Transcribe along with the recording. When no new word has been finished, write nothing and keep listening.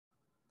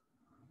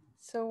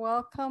So,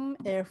 welcome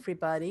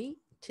everybody.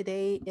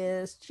 Today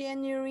is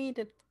January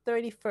the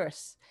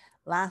 31st,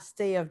 last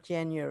day of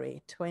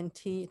January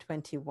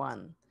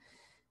 2021.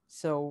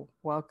 So,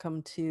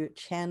 welcome to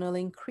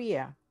Channeling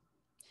Kria.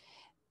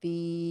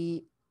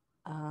 The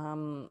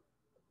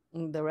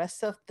the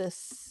rest of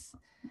this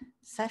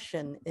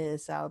session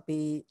is I'll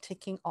be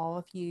taking all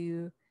of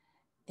you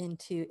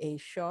into a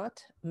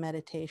short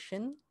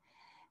meditation.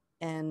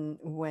 And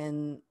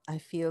when I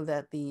feel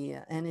that the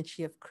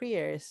energy of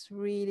Kriya is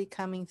really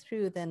coming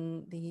through,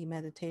 then the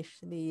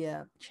meditation,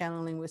 the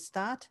channeling will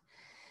start.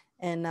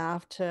 And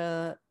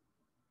after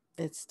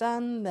it's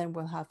done, then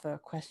we'll have a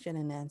question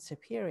and answer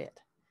period.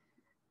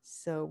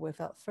 So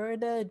without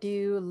further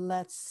ado,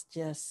 let's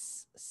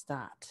just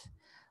start.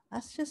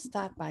 Let's just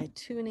start by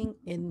tuning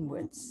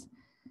inwards.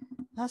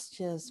 Let's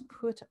just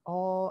put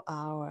all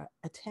our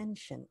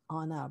attention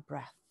on our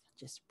breath.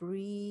 Just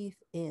breathe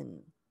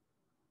in.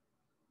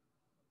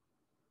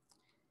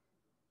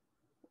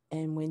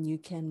 And when you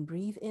can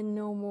breathe in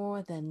no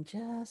more, then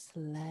just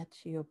let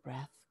your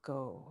breath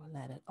go.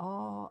 Let it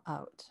all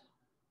out.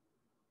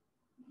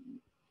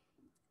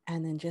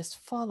 And then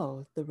just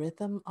follow the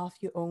rhythm of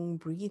your own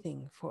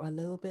breathing for a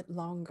little bit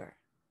longer.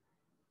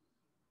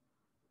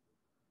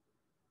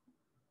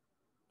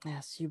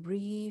 As you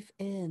breathe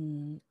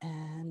in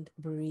and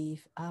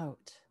breathe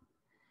out,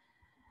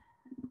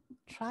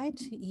 try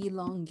to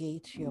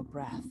elongate your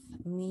breath,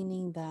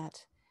 meaning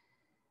that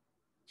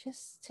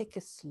just take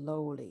it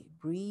slowly,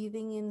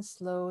 breathing in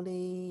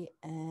slowly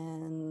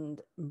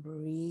and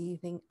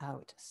breathing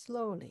out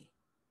slowly.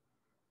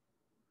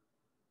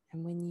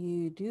 And when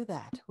you do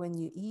that, when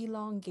you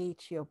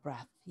elongate your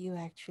breath, you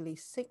actually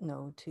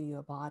signal to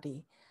your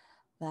body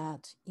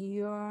that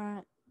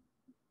you're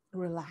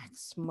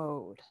relaxed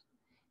mode.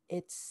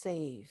 It's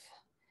safe.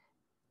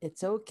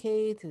 It's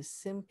okay to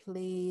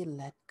simply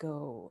let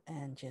go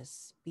and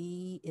just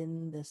be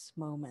in this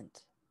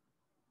moment.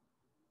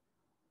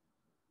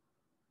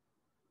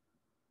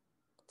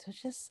 So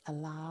just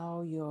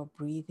allow your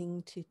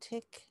breathing to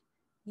take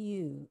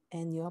you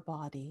and your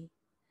body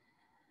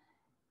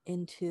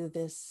into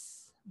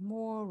this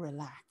more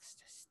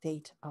relaxed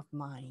state of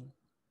mind.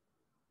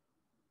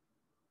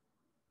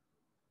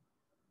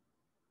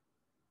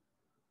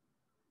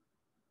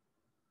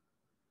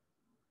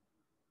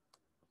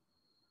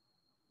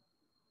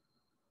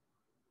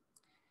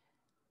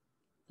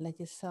 Let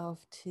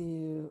yourself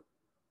to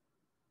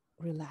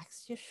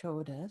relax your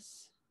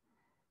shoulders,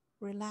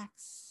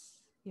 relax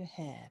your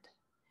head,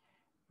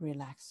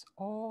 relax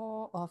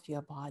all of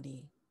your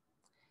body,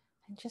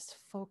 and just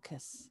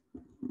focus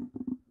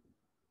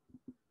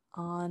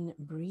on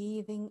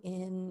breathing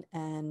in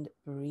and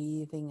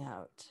breathing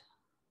out.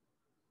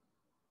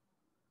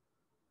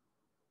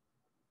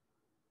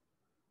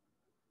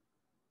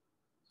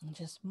 And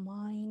just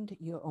mind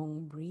your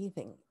own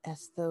breathing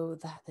as though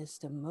that is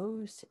the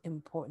most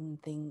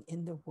important thing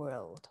in the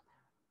world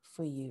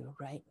for you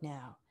right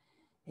now,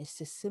 is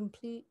to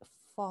simply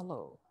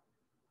follow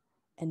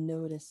and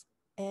notice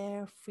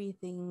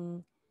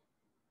everything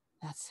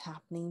that's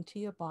happening to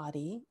your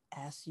body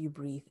as you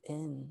breathe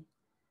in,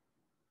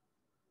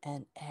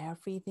 and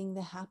everything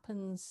that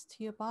happens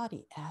to your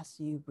body as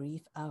you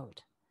breathe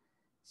out.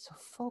 So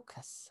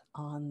focus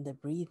on the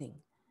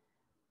breathing.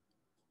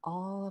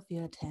 All of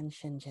your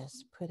attention,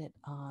 just put it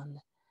on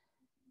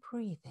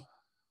breathing.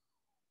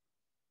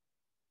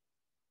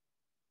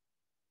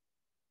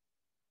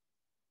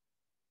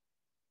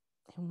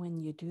 And when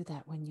you do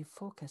that, when you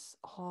focus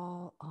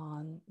all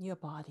on your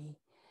body,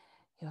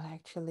 you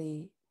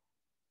actually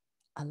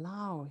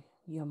allow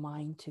your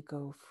mind to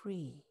go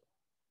free.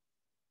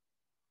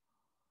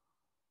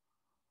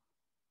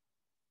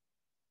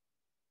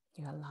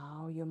 You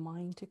allow your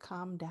mind to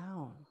calm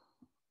down.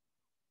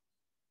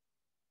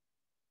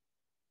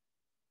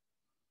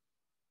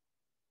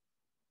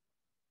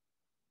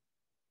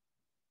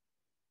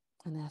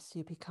 And as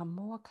you become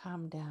more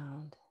calmed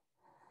down,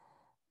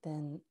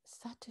 then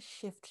start to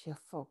shift your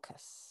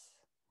focus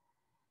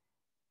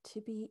to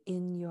be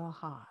in your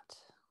heart.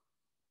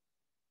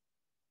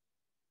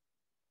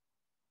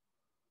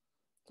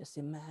 Just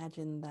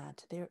imagine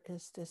that there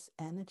is this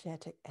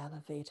energetic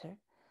elevator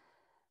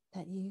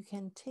that you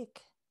can take,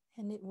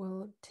 and it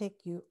will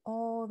take you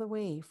all the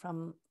way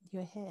from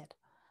your head,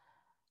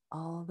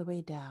 all the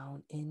way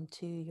down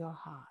into your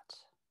heart.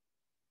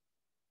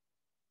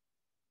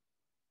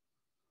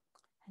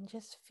 And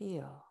just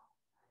feel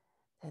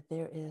that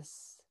there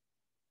is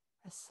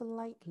a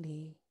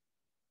slightly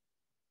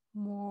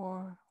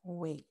more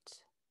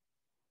weight,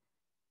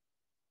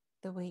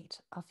 the weight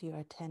of your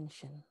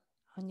attention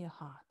on your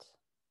heart.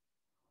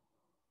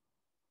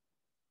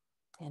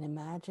 And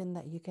imagine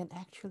that you can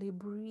actually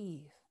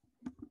breathe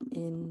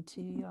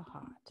into your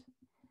heart.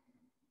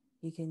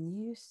 You can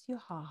use your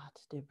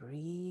heart to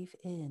breathe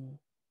in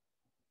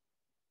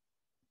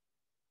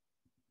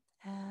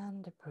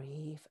and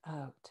breathe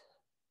out.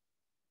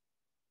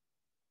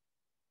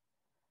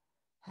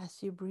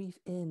 As you breathe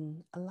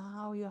in,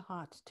 allow your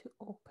heart to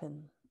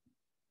open.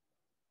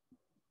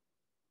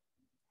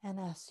 And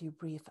as you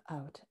breathe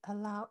out,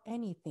 allow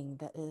anything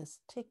that is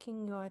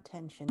taking your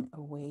attention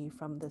away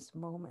from this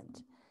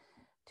moment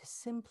to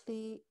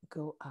simply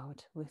go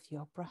out with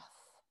your breath.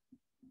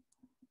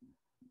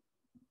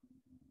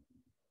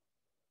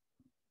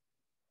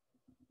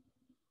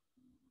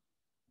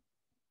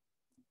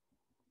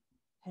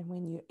 And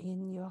when you're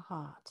in your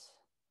heart,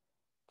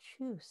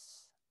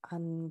 choose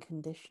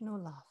unconditional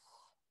love.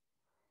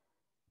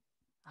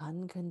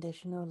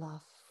 Unconditional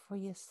love for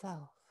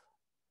yourself,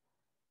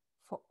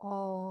 for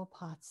all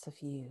parts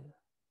of you,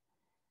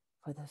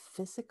 for the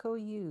physical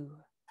you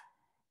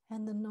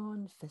and the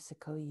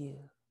non-physical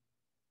you.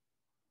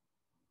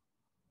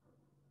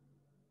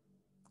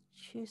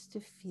 Choose to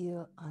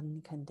feel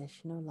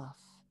unconditional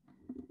love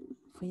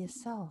for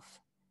yourself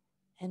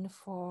and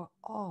for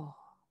all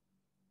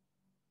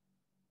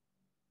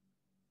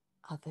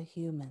other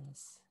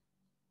humans,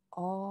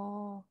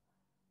 all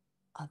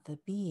other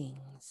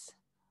beings,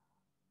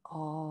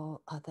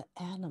 all other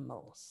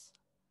animals,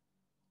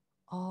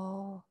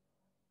 all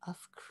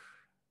of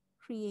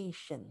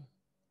creation,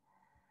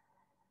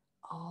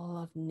 all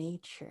of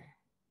nature.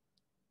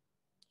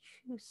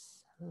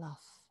 Choose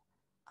love,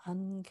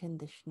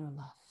 unconditional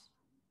love,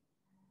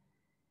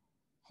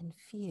 and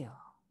feel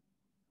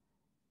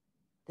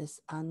this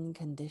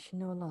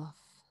unconditional love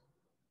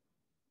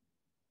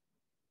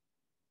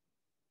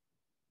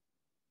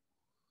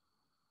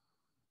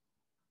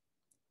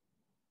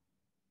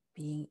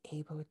being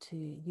able to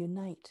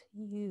unite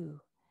you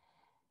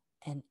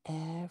and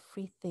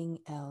everything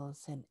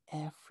else and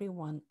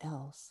everyone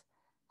else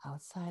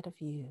outside of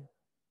you.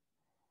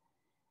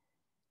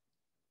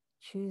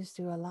 Choose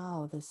to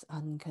allow this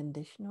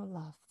unconditional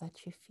love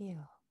that you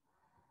feel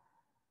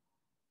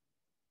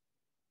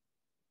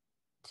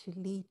to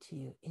lead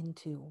you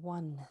into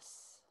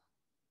oneness.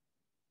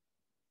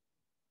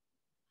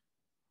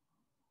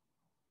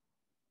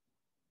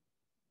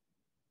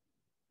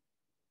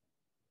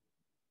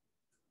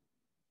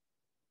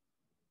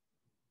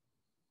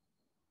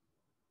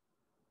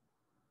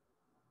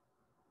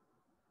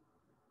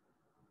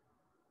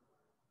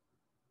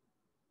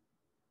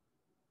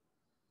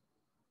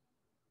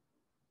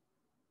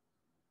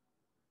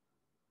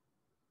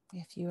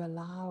 If you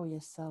allow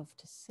yourself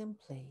to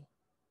simply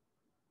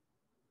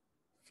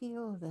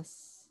feel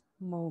this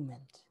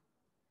moment,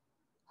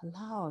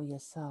 allow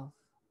yourself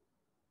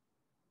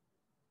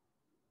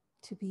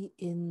to be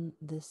in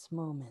this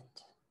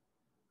moment.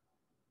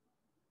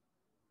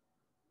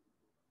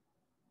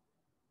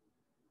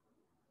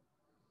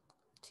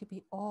 To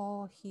be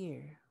all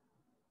here,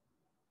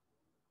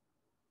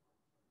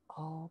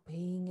 all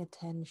paying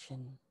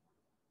attention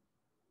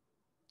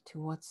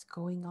to what's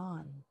going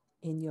on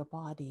in your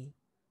body,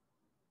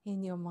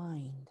 in your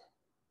mind.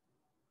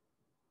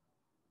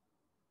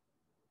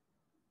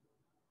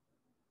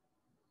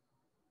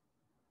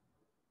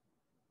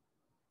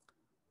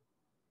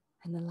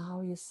 And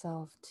allow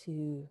yourself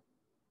to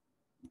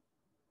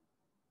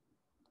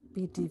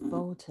be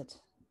devoted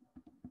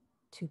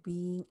to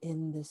being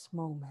in this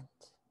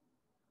moment.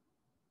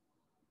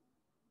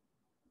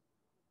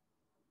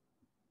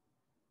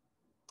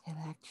 It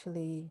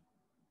actually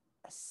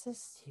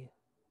assists you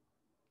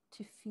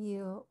to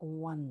feel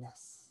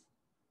oneness,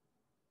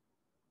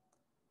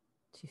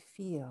 to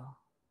feel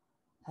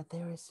that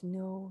there is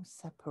no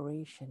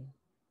separation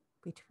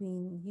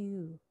between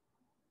you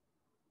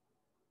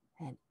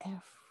and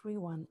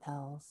everyone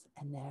else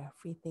and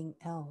everything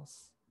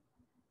else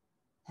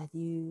that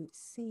you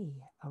see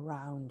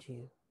around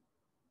you.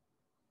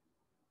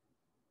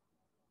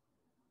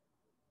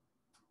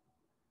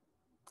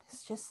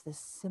 It's just this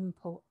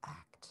simple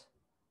act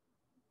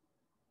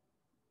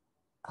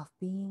of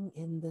being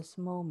in this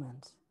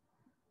moment,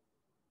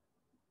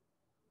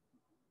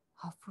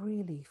 of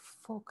really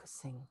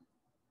focusing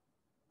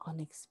on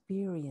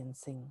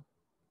experiencing,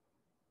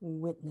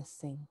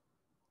 witnessing.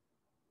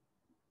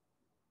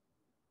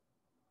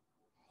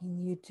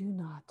 And you do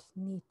not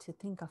need to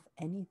think of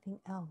anything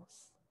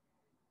else.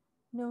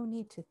 No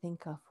need to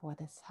think of what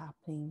is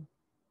happening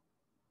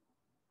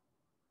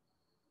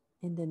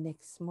in the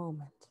next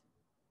moment.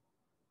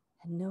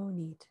 And no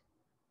need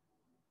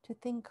to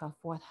think of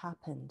what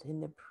happened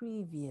in the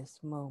previous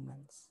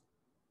moments.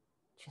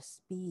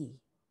 Just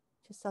be.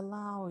 Just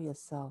allow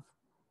yourself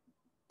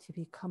to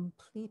be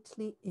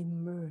completely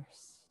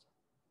immersed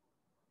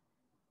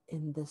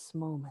in this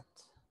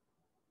moment,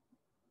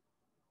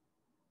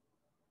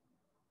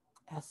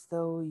 as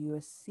though you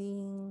are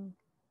seeing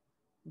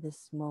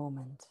this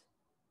moment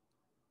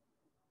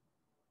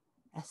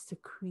as the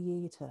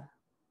Creator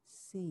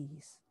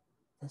sees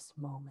this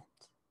moment.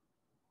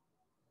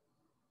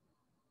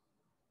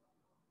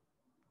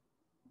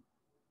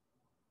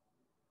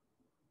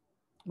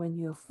 When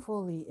you're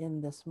fully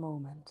in this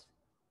moment,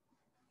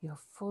 you're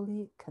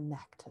fully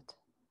connected.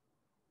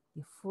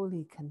 You're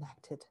fully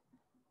connected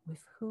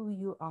with who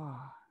you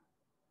are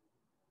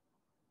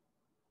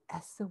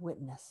as the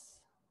witness,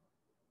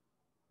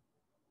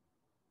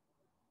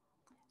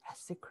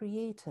 as the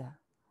creator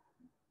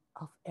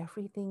of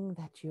everything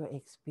that you're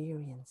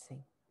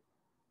experiencing,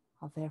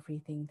 of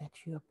everything that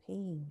you are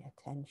paying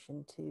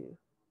attention to.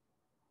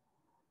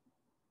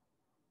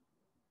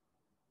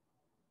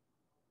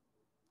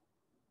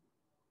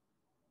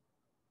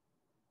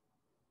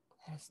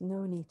 There's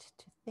no need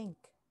to think.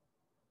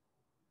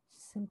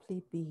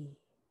 Simply be.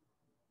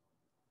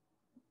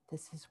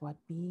 This is what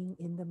being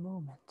in the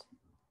moment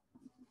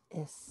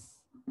is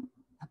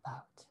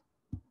about.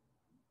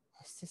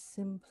 Is to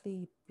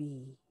simply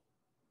be,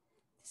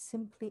 to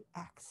simply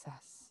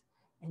access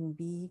and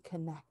be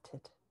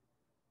connected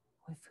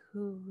with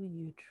who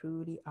you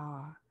truly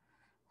are,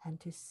 and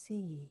to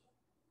see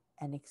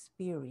and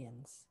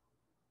experience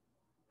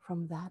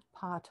from that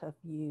part of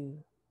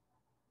you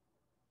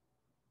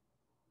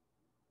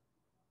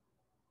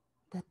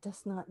that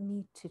does not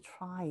need to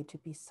try to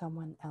be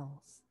someone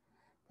else,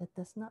 that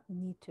does not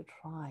need to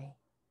try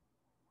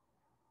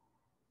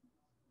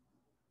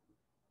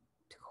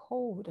to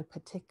hold a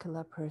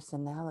particular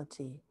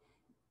personality,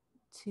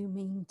 to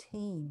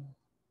maintain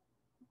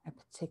a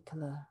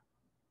particular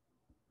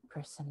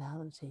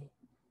personality,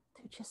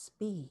 to just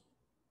be.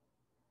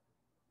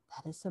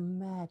 That is a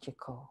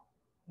magical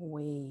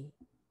way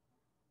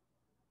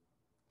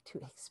to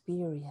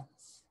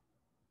experience.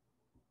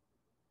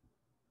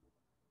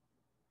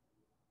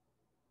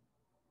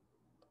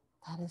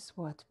 That is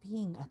what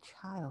being a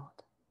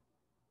child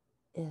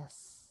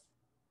is.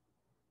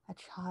 A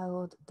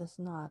child does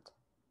not,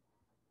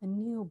 a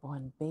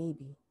newborn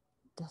baby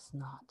does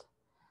not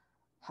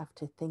have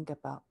to think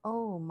about,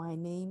 oh, my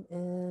name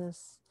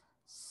is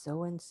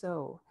so and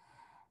so,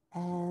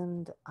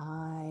 and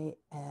I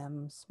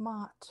am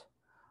smart,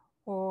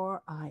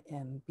 or I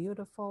am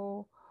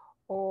beautiful,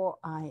 or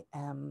I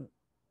am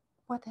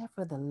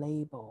whatever the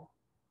label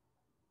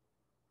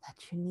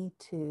that you need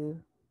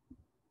to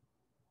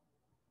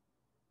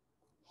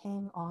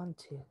hang on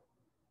to.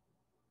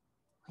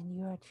 When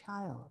you're a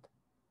child,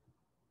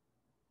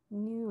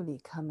 newly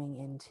coming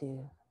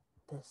into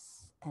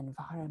this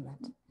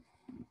environment,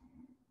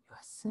 you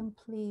are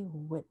simply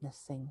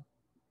witnessing,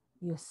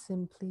 you're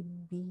simply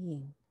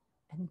being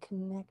and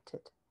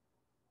connected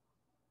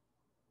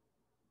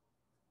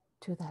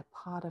to that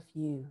part of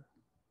you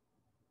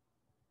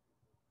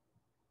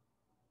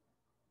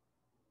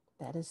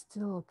that is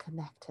still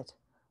connected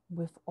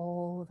with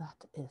all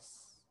that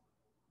is.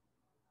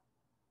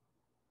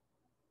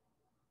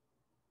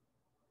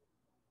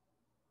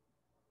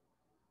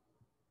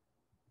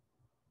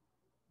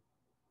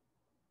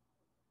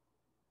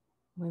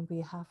 When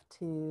we have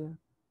to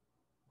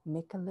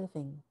make a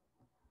living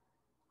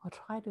or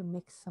try to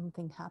make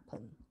something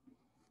happen,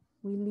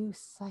 we lose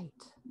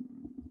sight.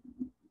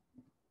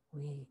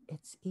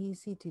 It's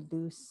easy to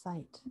lose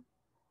sight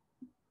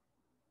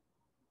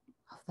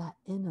of that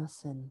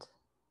innocent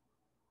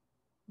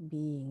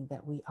being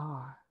that we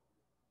are.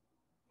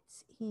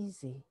 It's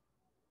easy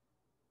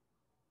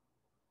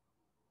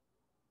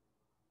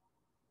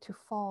to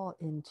fall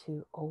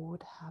into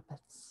old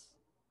habits.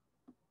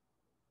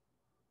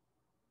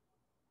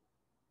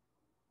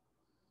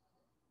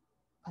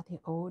 But the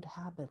old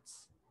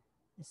habits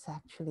is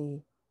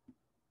actually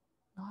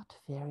not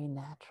very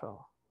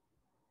natural.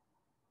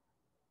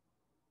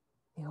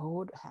 The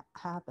old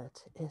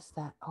habit is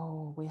that,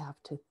 oh, we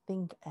have to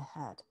think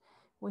ahead.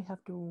 We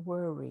have to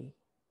worry.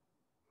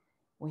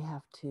 We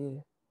have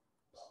to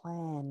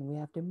plan. We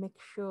have to make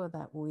sure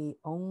that we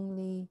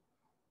only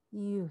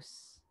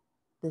use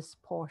this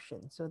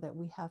portion so that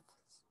we have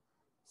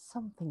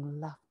something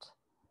left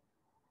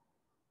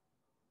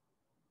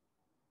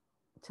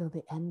till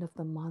the end of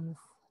the month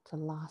to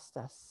last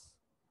us.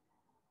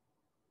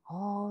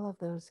 All of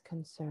those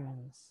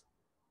concerns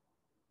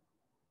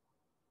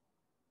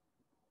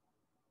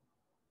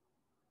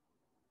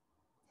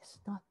is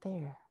not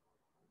there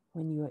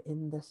when you're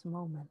in this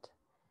moment,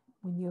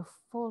 when you're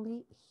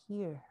fully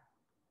here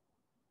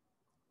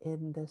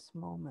in this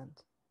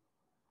moment.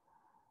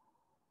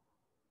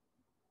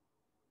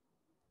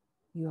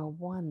 You are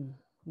one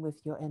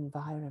with your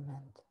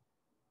environment.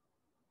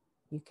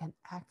 You can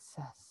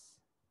access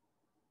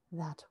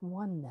that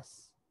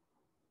oneness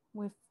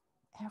with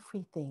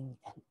everything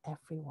and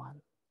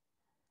everyone.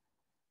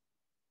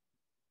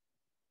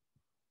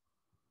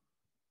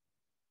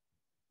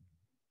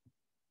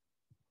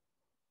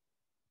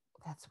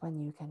 That's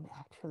when you can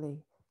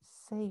actually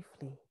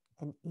safely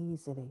and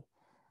easily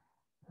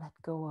let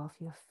go of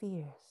your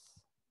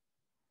fears.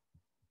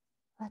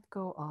 Let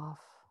go of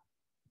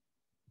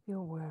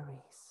your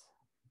worries.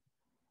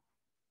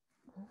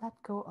 Let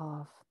go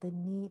of the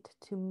need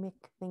to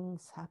make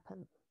things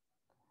happen.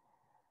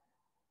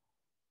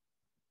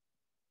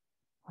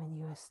 When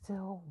you are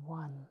still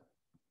one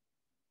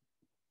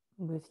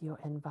with your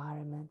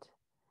environment,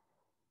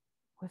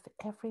 with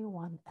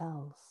everyone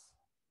else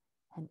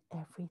and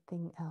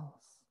everything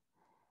else,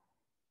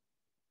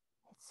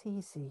 it's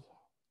easy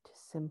to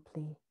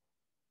simply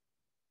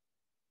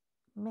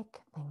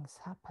make things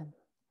happen.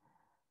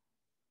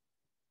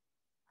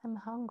 I'm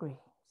hungry,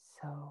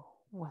 so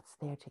what's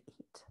there to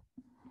eat?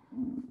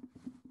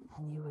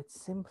 And you would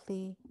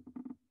simply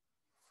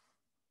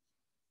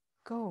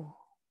go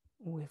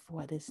with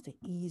what is the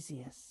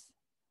easiest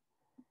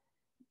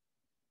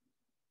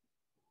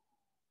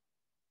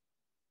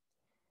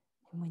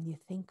And when you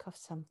think of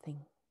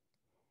something,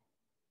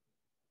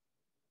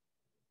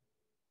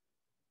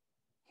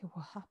 it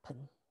will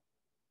happen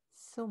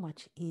so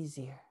much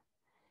easier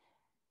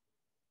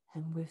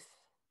and with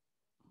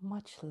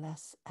much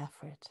less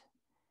effort.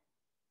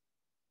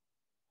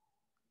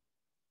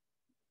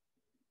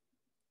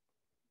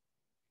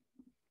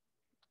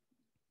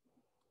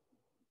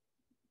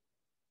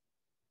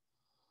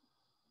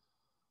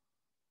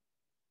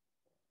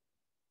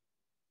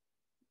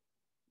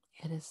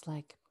 It is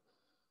like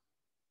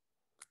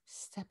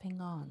stepping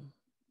on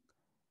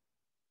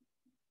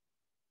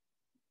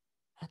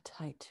a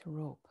tight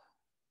rope.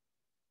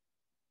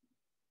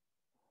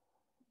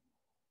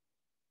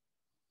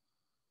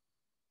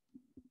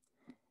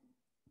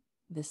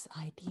 This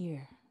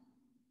idea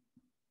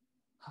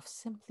of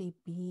simply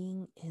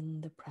being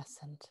in the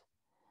present.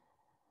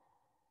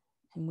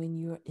 And when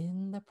you're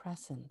in the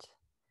present,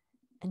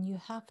 and you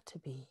have to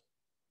be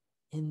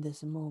in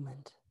this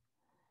moment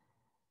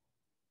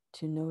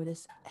to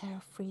notice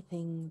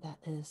everything that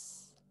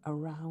is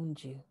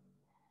around you,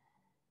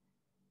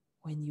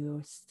 when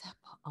you step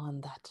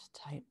on that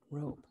tight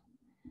rope,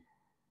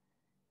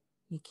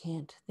 you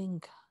can't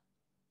think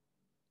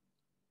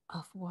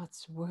of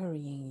what's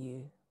worrying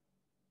you.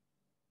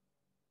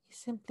 You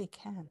simply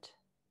can't.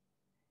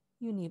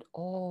 You need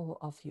all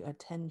of your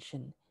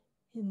attention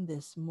in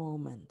this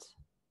moment.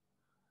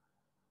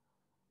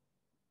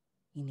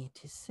 You need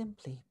to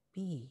simply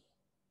be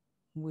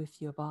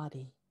with your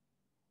body.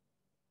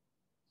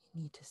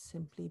 You need to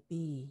simply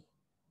be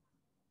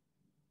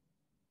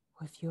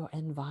with your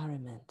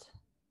environment.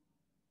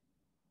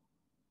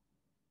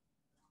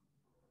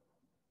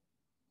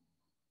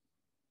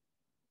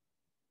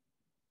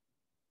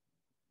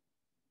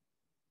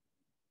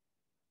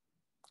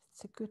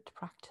 It's a good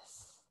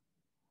practice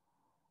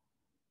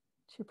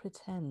to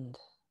pretend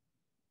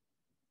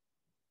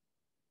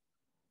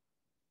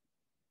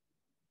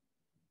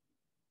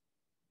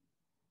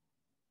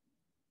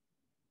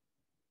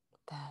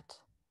that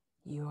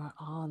you are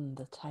on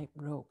the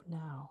tightrope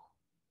now.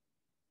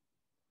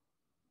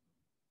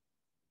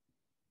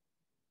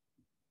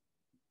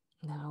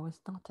 Now is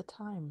not the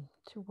time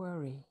to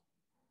worry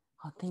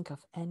or think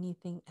of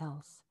anything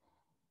else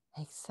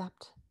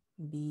except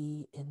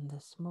be in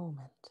this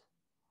moment.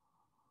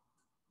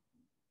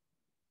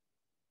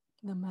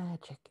 The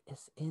magic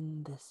is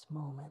in this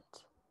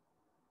moment.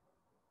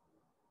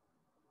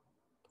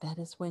 That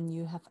is when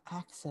you have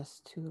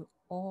access to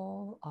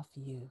all of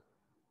you.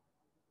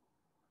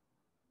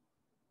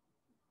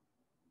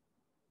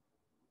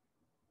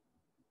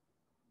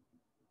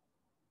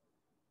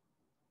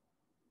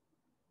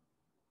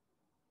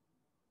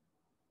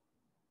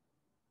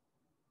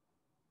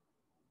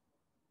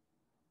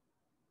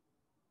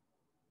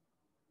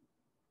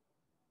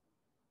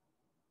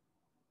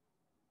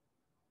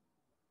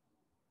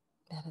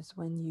 That is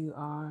when you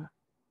are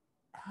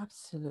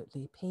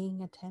absolutely paying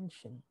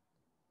attention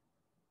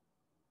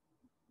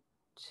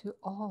to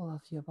all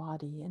of your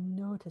body and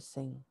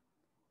noticing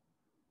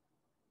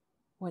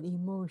what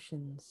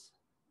emotions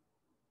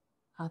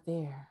are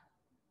there.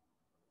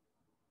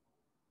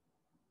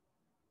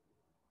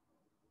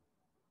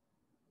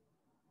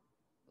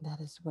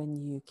 That is when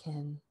you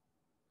can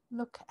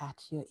look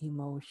at your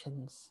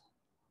emotions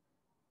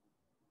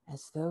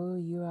as though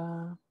you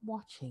are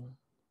watching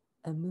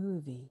a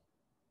movie.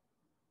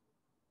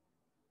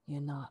 You're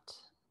not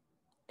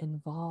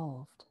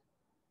involved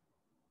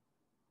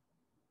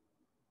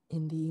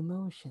in the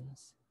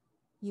emotions.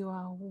 You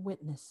are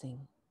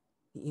witnessing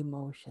the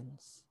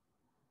emotions.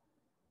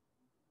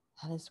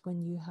 That is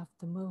when you have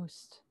the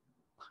most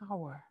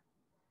power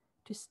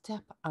to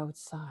step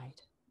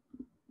outside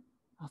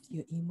of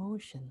your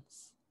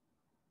emotions.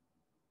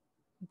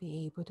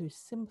 Be able to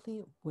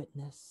simply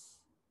witness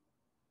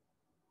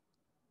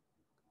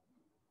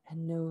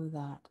and know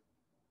that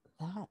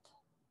that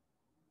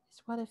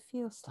is what it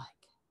feels like.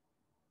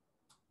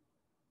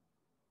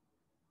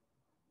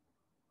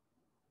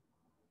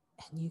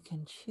 And you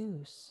can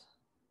choose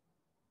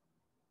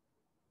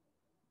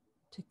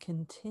to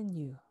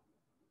continue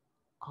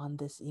on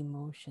this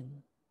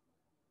emotion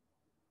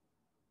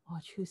or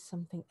choose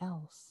something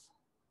else.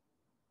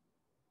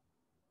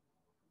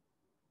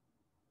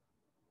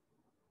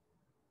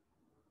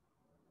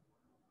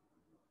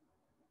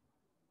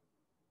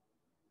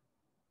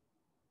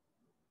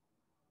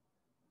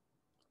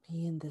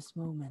 Be in this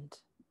moment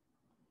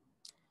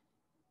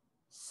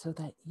so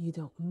that you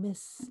don't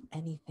miss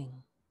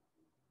anything.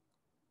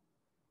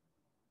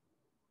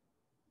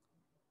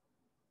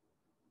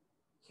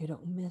 You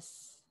don't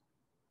miss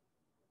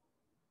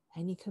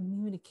any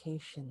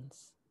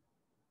communications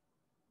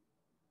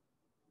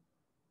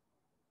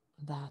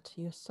that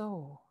your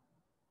soul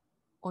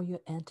or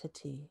your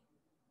entity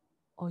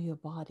or your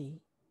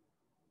body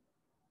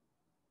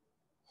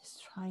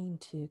is trying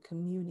to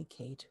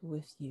communicate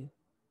with you.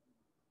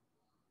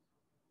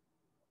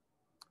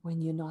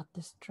 When you're not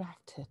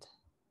distracted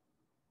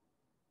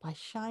by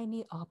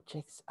shiny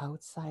objects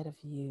outside of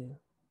you,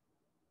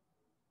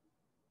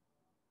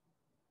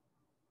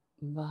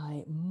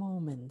 by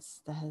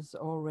moments that has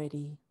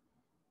already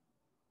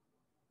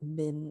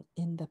been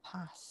in the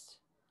past,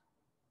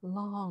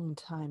 long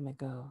time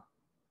ago,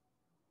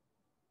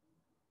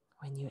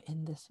 when you're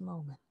in this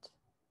moment,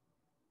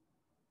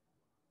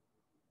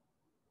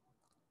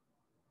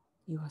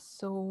 you are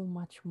so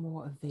much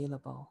more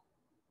available.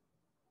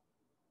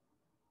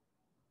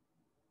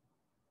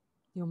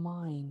 Your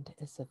mind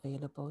is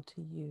available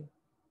to you.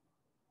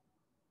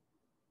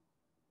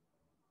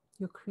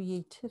 Your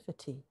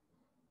creativity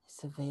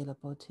is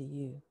available to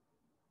you.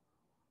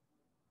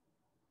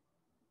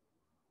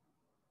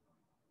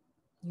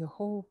 Your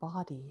whole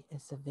body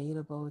is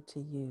available to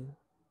you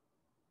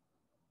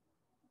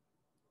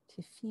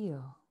to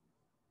feel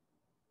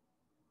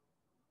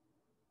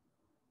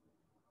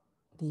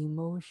the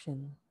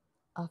emotion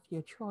of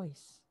your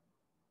choice,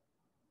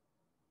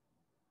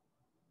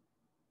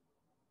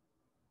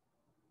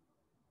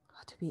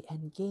 or to be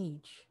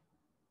engaged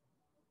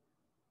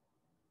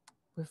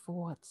with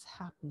what's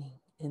happening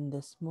in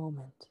this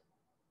moment,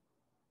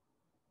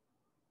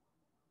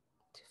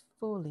 to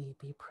fully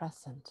be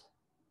present,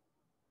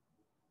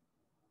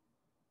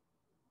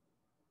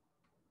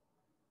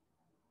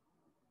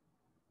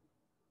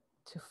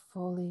 to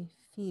fully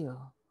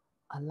feel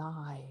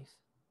alive.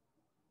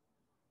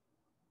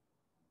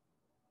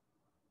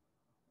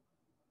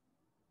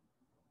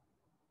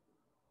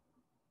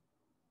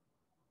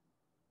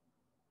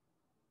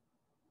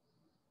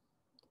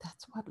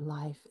 That's what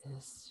life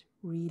is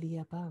really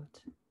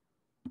about.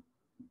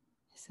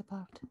 It's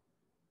about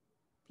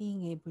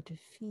being able to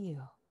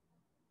feel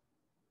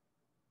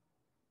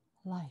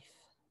life.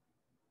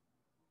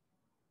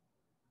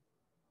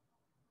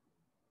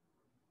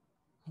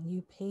 When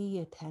you pay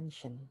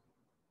attention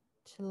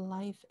to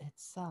life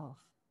itself,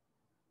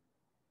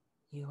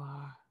 you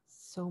are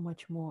so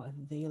much more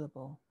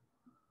available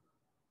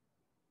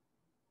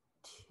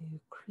to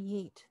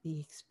create the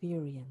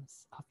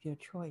experience of your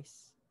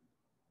choice.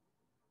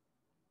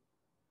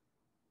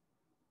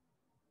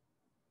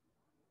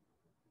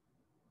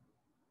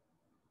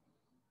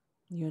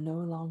 You're no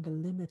longer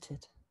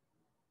limited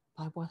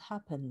by what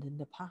happened in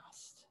the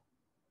past.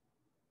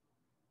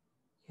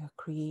 You're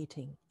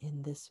creating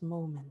in this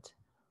moment,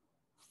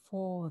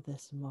 for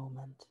this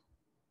moment.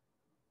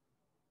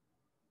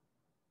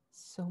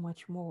 So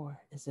much more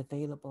is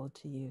available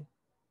to you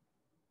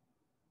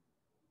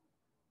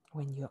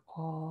when you're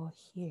all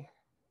here.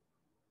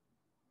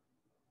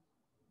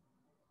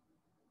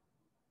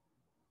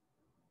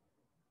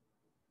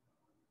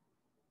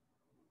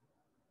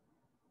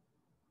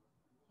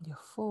 Your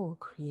full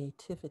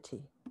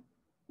creativity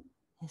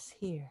is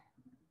here.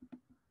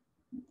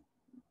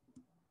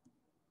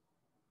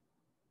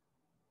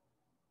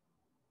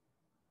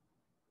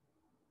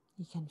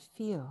 You can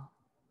feel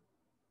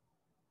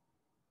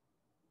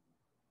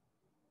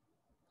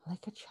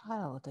like a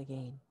child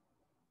again,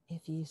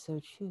 if you so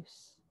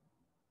choose.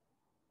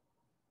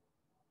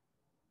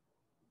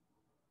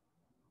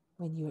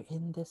 When you're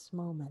in this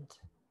moment,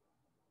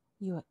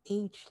 you are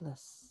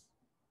ageless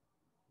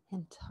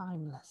and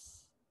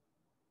timeless.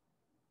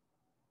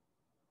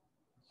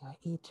 You are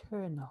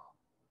eternal.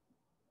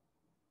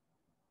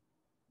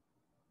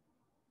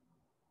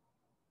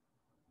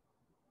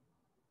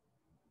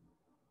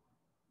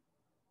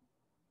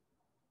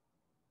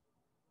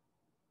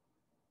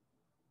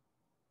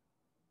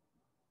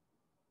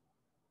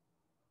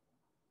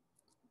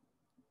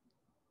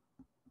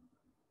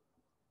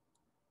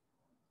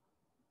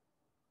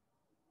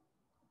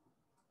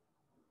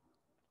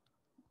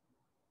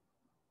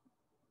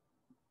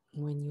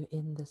 When you're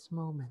in this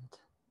moment,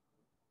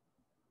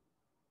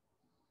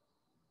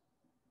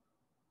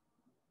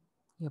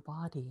 your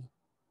body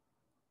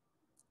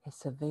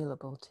is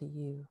available to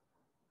you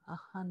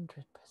 100%.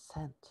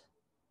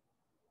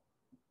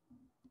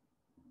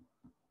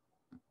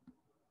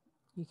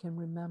 You can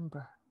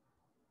remember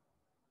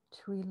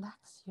to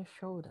relax your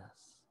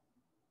shoulders.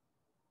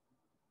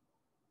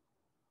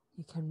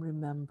 You can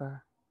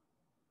remember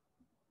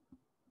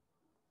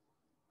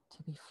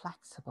to be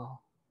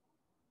flexible.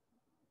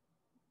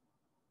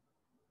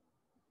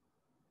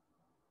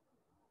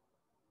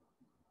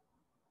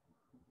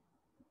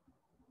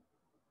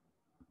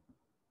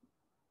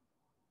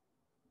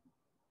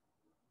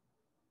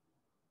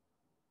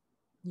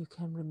 You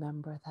can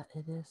remember that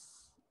it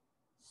is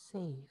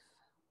safe.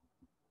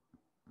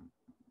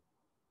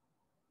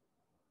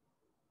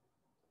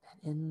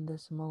 That in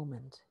this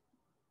moment,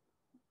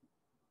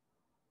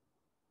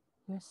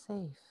 you're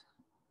safe.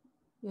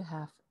 You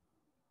have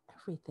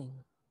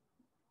everything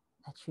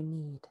that you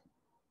need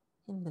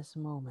in this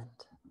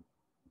moment.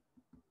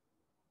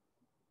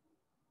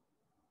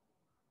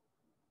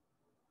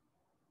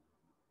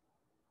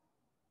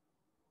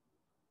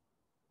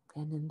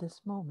 And in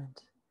this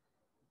moment,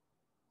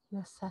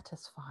 you're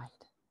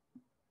satisfied.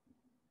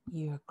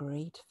 You're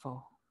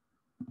grateful.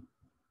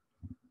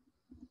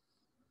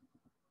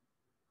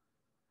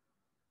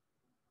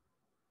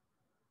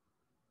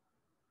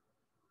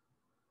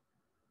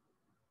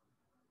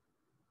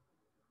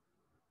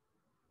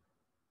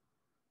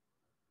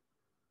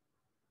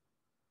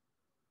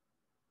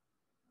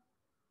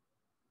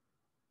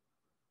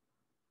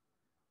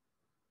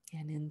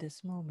 And in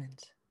this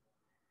moment,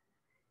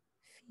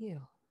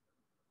 Feel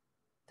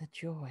the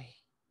joy.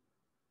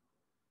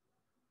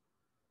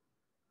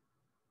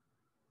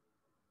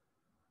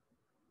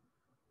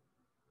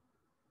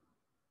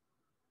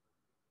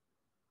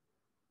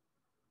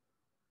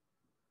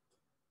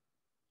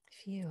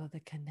 Feel the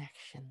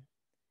connection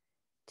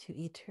to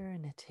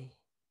eternity.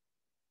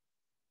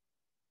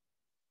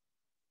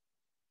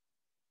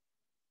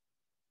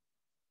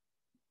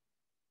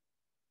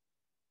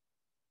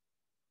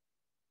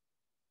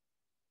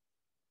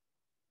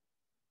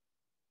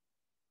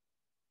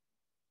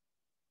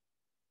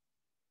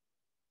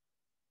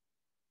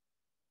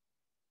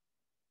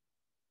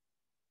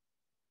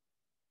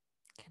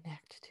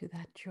 Connect to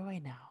that joy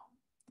now.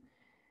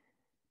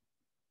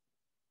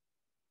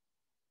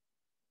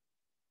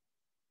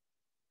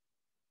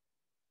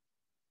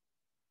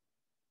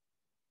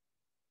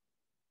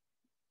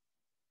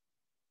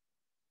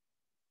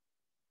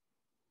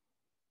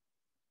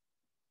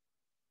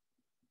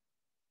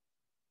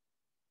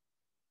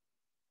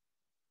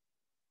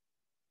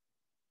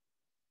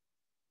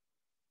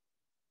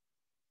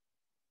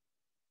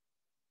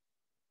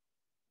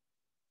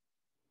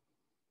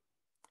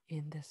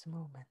 In this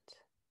moment,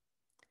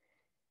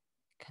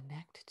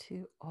 connect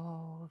to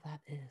all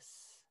that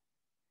is,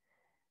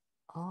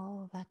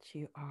 all that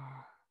you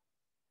are.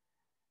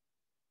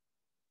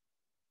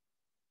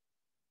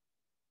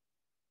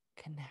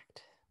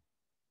 Connect.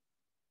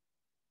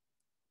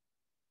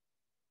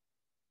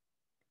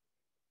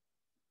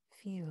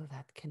 Feel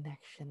that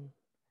connection,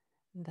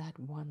 that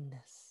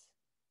oneness.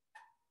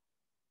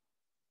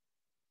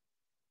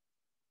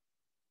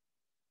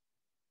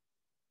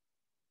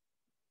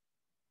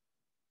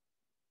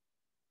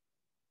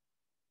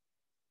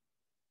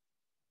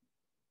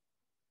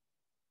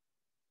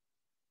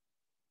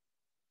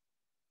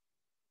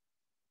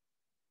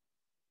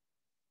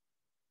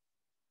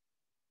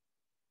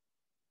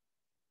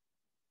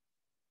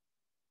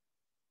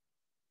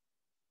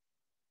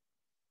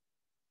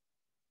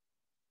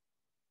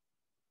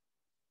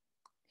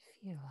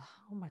 Feel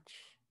how much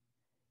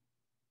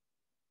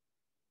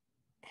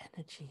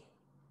energy,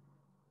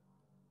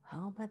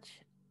 how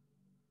much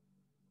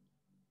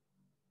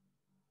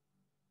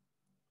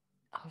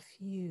of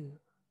you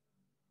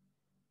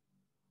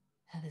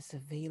that is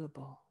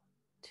available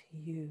to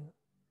you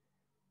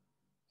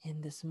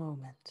in this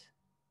moment.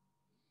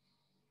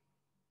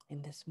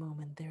 In this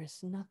moment, there is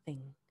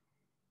nothing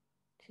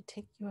to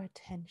take your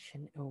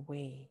attention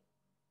away.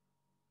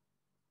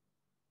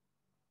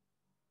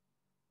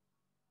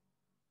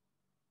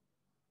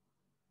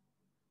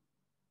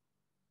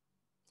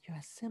 You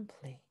are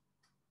simply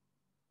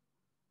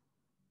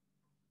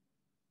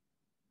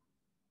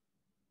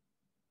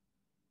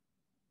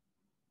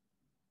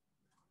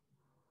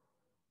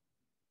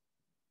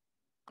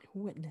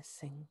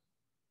witnessing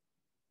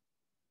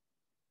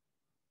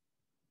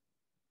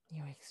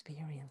your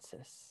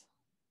experiences.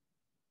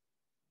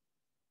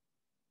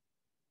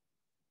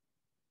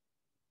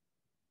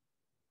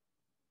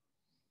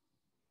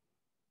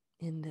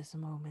 In this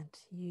moment,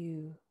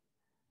 you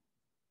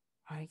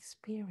are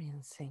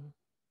experiencing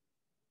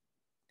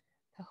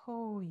the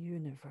whole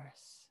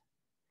universe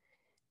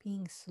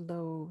being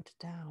slowed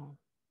down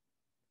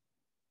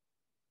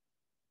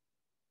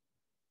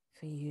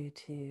for you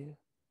to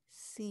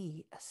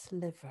see a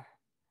sliver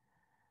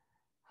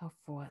of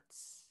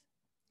what's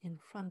in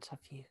front of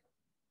you.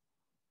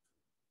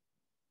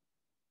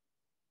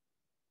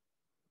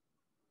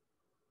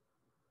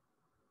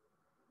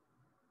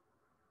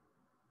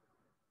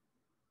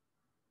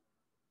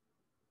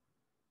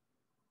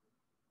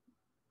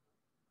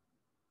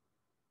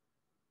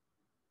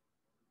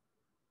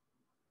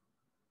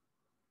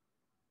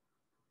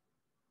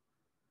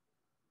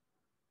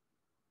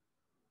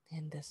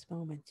 In this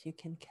moment, you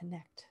can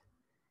connect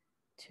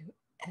to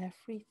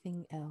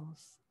everything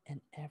else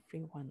and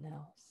everyone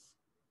else.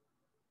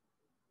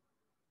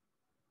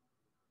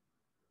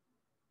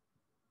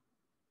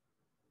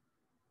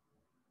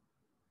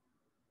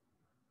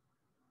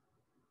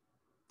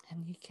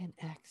 And you can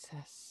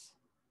access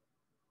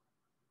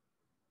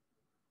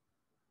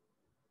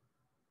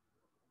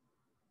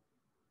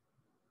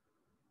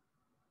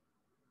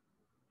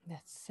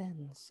that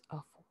sense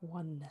of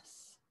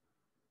oneness,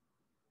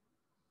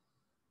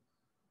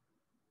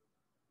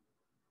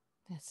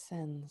 that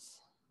sense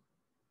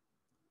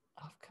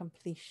of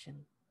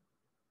completion.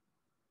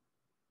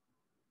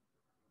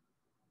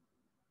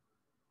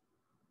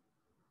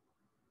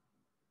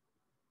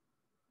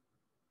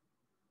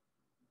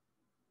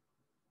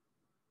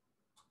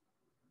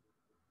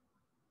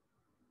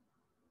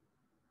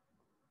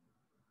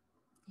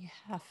 You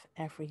have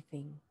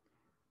everything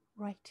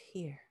right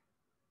here,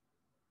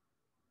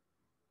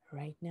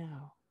 right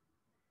now.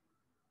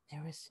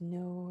 There is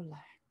no lack.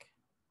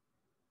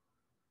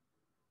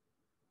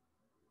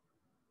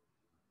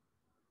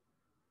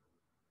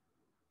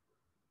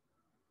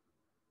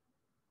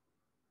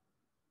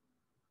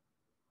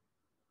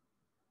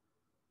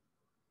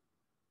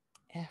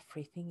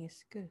 Everything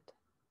is good.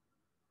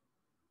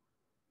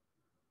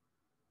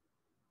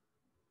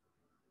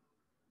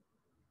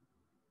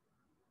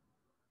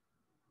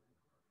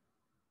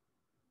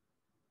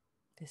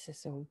 This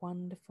is a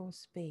wonderful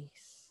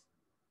space.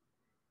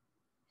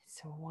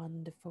 It's a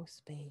wonderful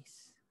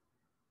space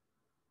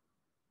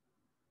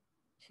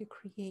to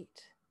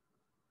create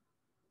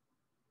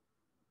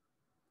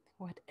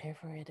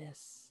whatever it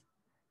is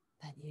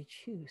that you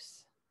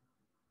choose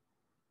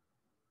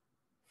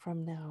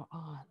from now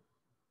on.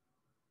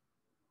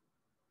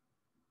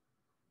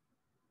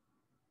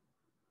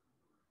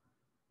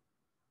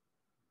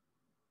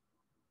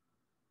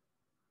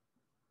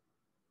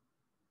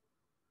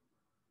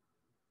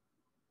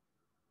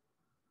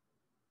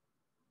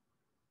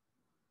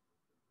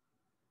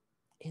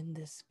 In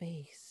this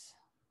space,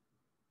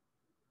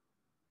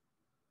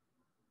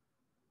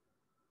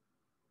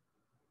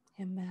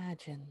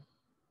 imagine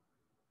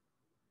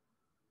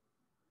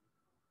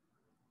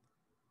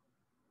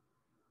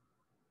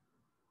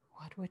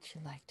what would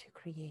you like to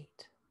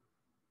create?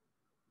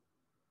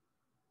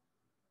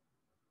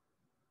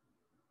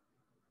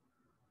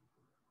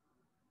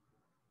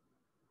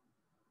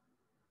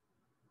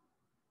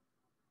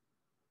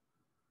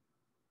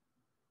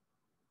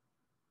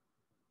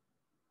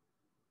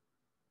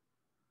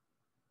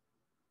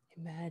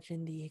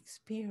 Imagine the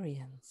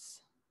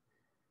experience,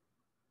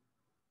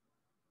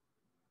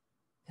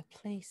 the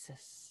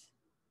places,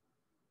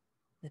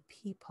 the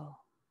people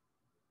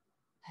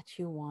that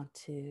you want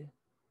to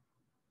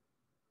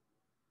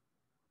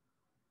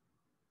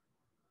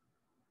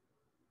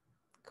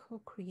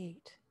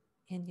co-create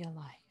in your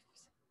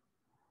lives.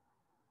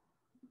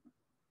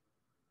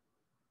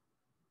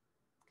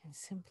 And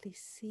simply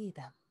see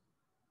them.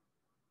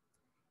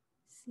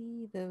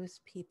 See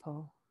those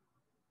people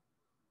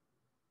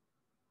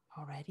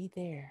already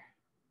there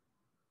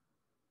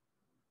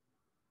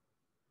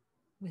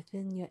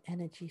within your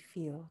energy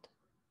field.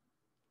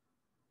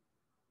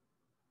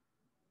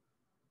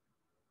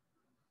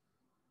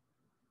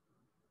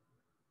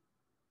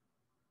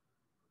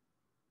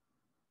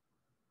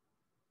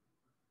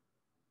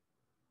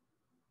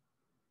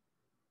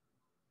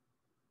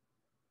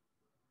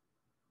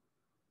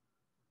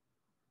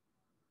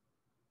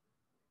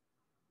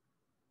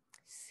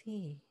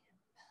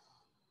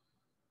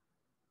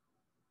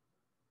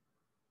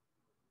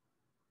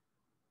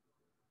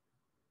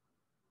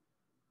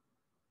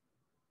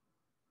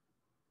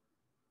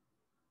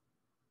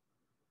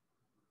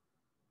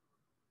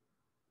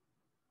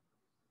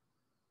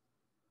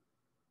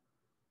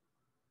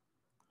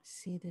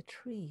 See the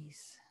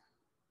trees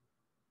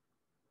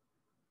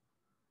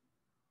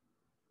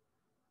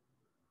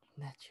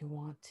that you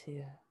want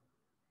to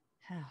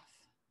have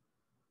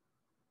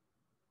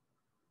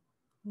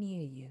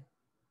near you.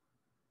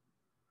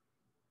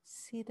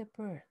 See the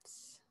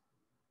birds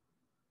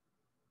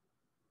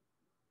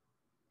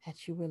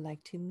that you would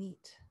like to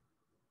meet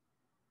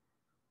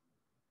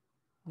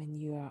when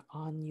you are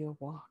on your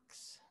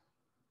walks.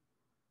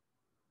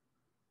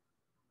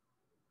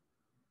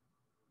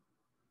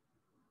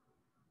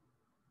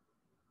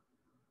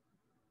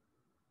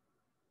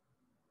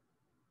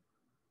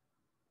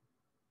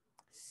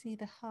 See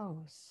the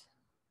house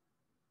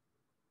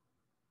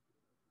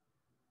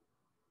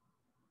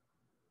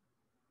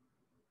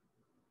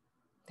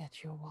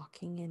that you're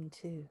walking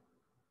into.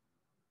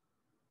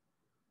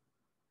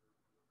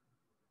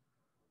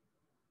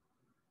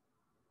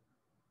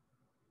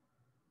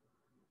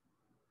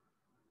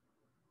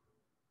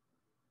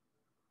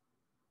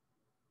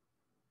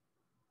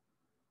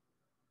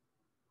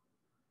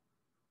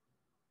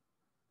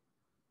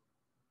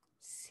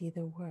 See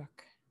the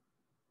work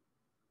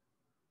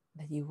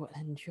that you will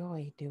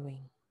enjoy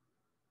doing.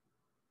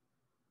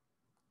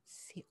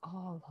 See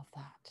all of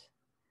that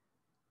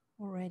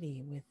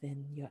already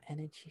within your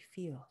energy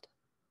field.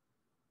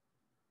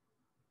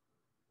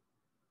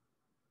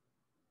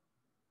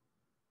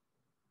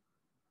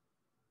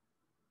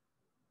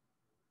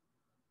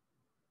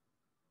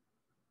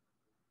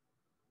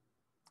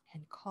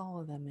 And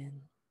call them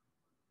in.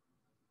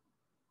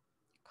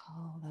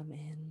 Call them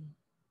in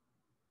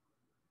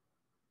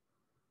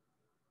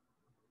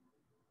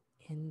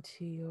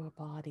into your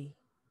body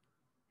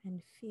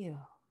and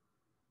feel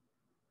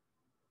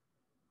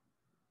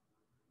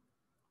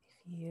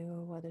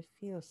what it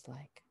feels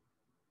like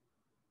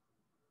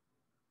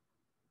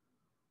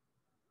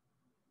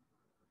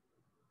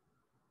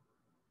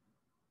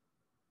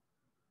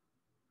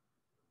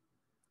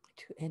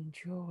to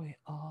enjoy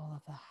all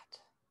of that.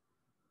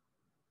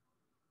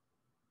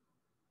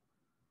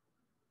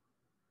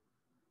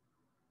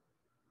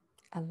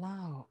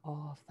 Allow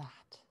all of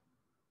that.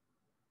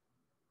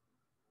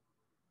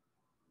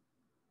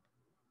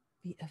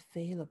 Be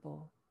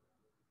available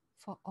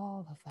for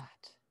all of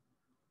that.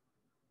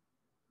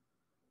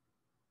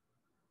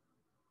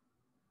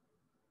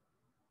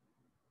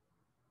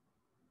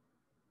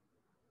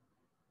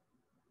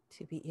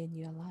 To be in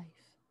your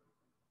life.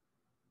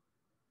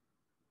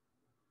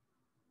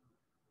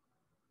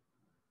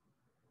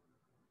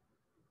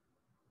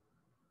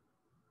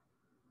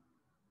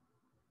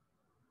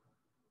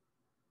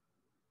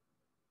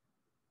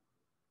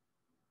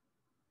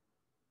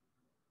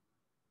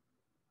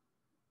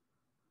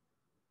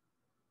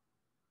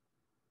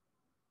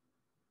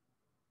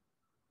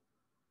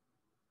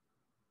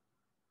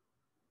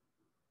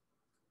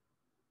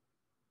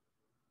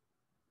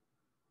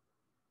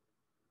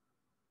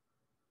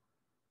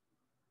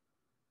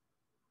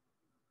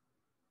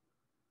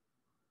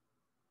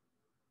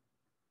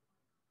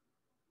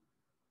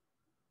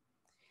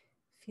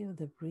 Feel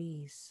the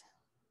breeze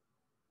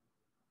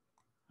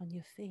on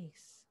your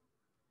face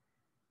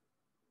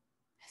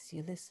as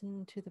you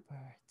listen to the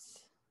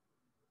birds.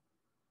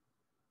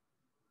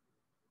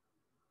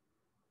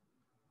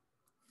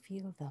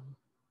 Feel them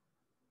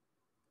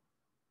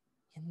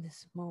in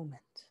this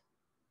moment.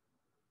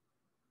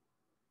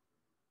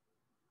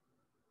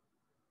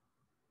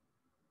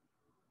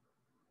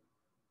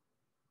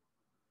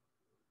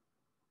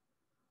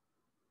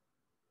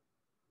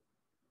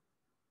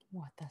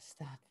 What does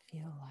that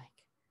feel like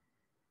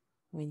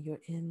when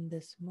you're in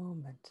this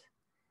moment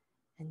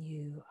and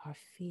you are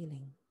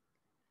feeling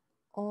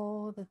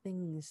all the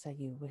things that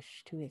you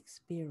wish to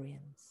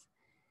experience?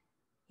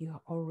 You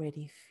are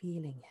already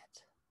feeling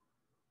it.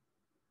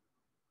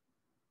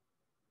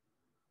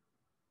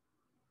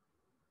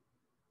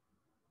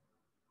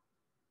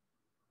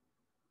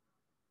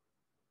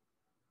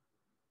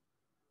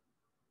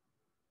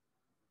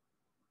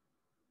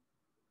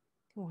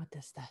 What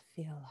does that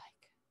feel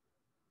like?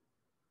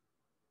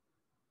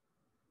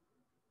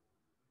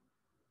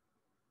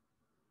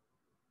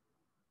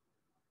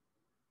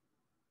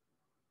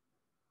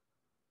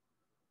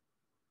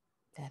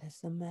 That is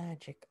the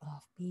magic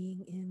of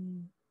being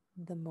in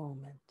the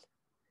moment.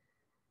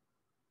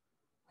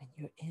 When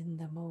you're in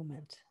the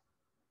moment,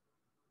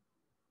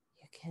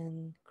 you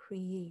can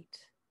create,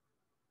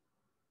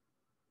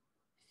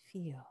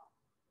 feel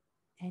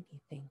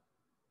anything.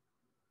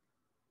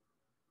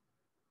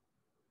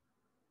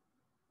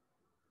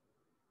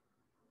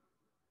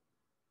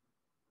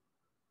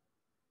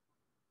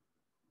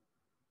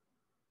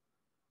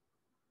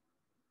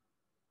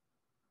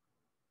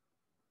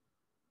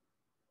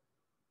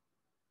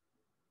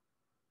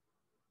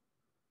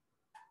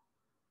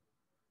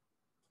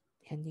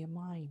 And your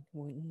mind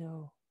will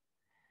know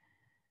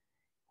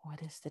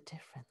what is the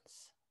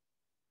difference.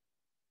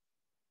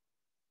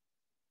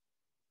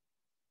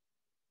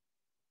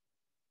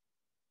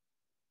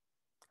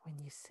 When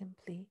you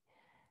simply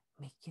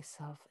make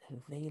yourself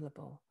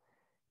available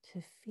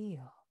to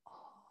feel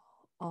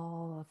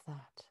all of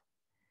that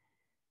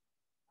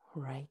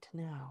right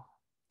now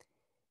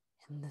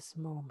in this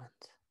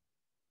moment.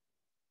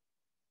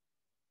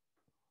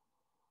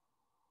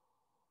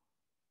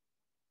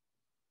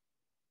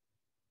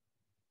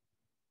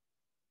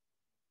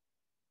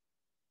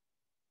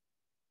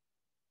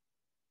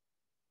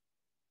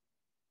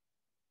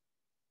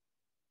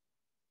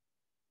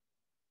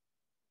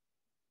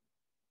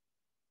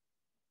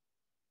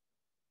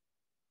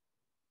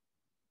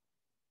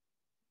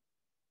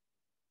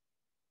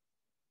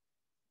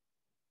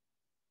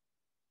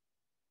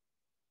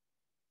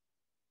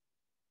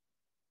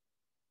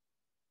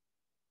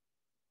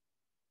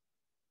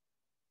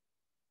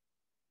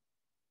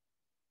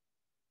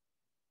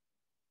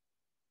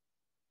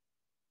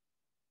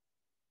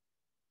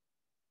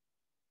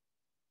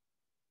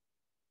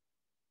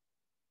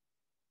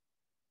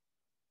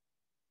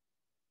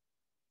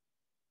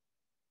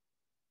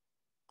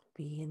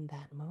 Be in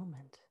that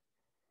moment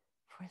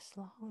for as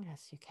long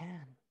as you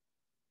can.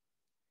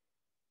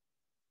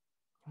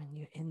 When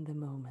you're in the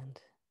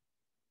moment,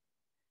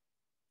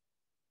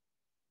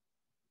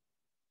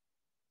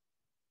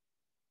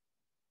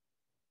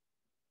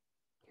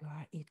 you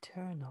are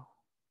eternal.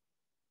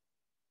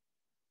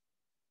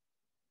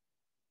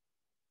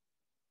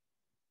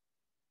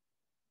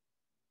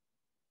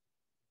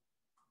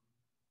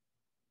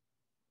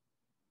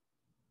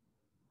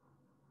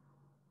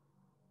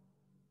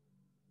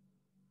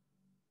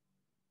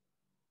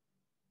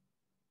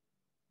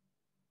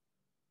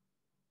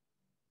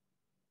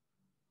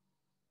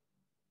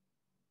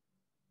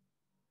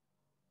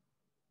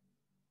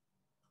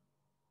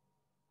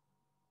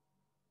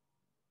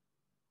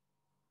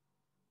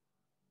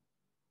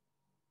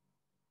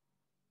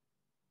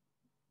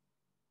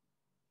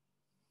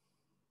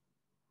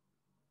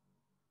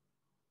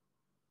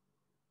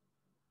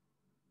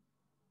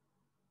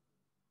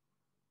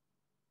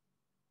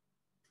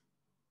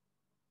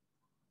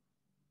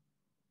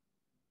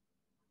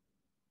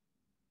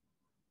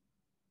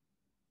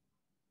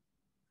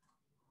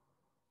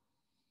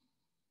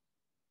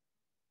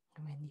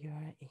 When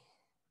you're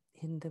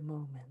in the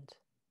moment,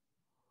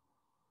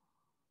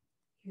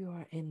 you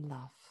are in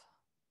love.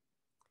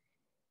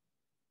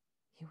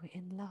 You are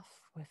in love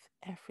with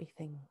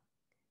everything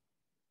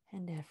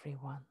and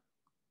everyone.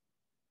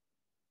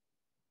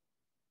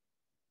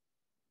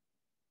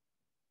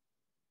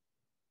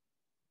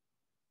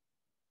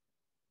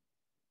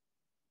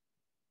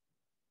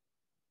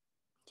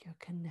 You're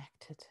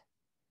connected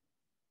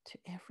to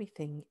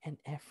everything and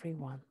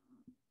everyone.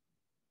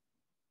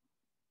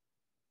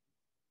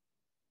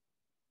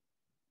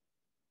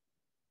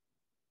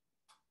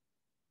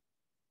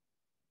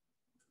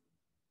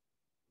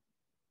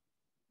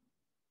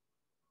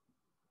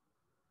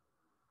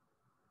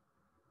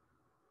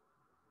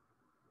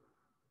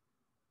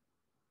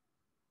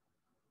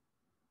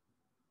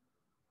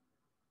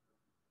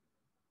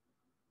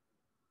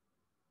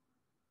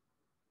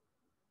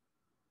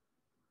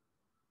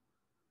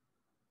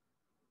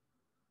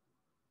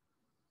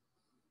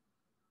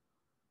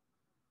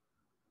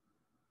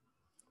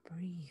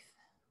 Breathe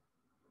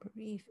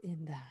Breathe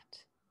in that.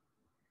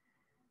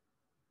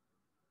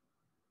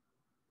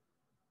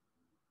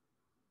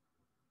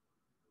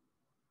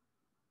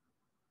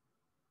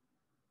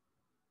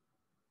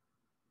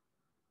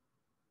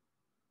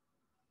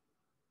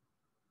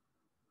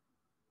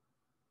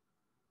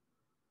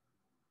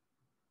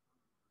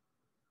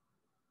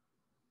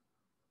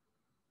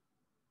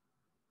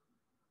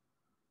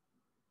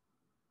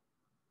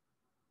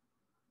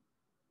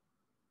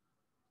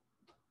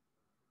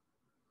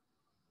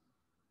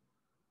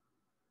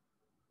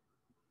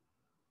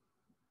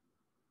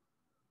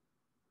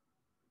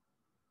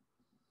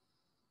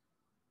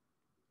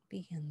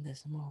 Be in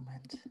this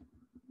moment.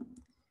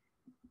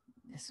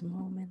 This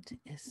moment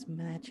is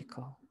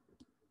magical.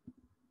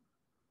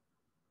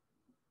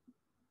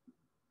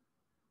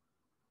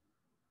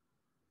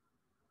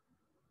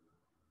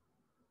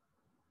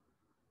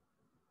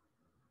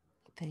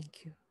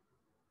 Thank you.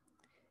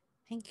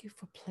 Thank you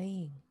for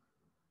playing.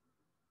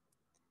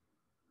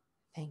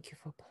 Thank you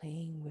for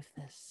playing with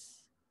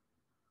this.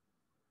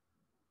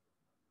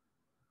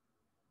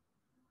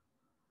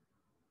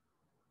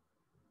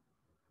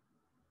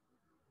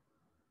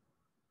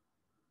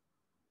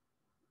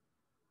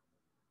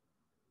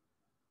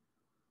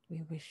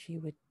 We wish you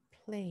would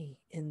play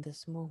in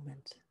this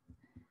moment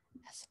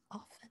as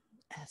often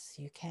as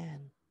you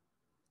can.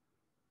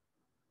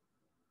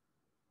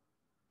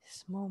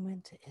 This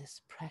moment is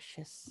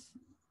precious.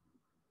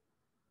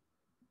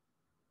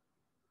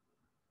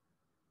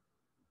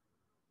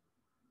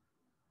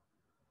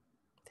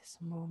 This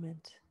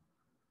moment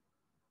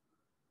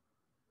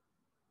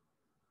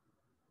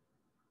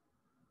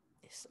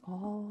is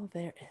all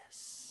there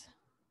is.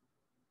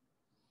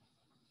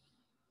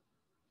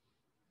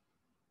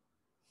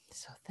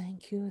 So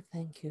thank you,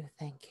 thank you,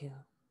 thank you.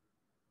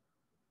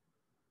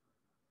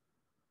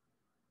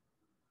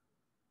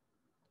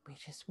 We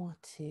just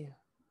want to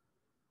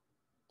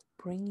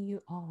bring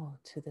you all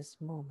to this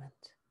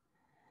moment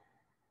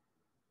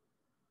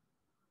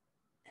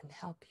and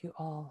help you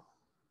all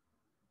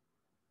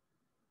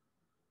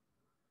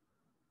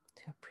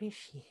to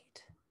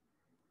appreciate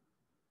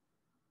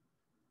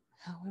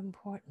how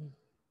important,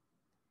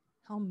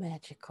 how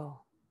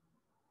magical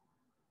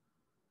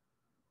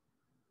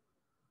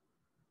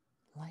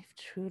life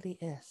truly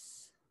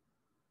is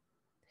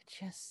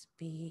to just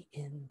be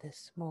in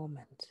this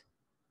moment.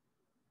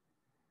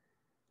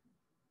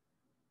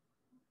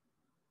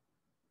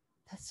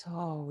 That's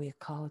all we're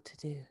called to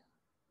do.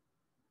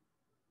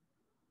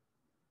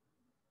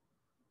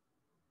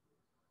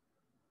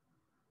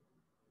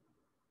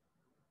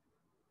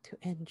 To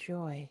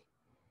enjoy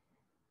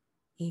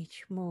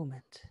each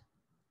moment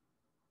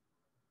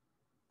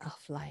of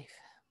life.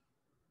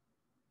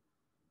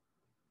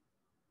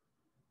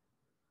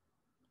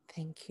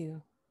 Thank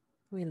you.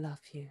 We love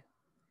you.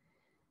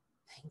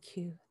 Thank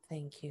you,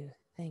 thank you,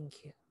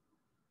 thank you.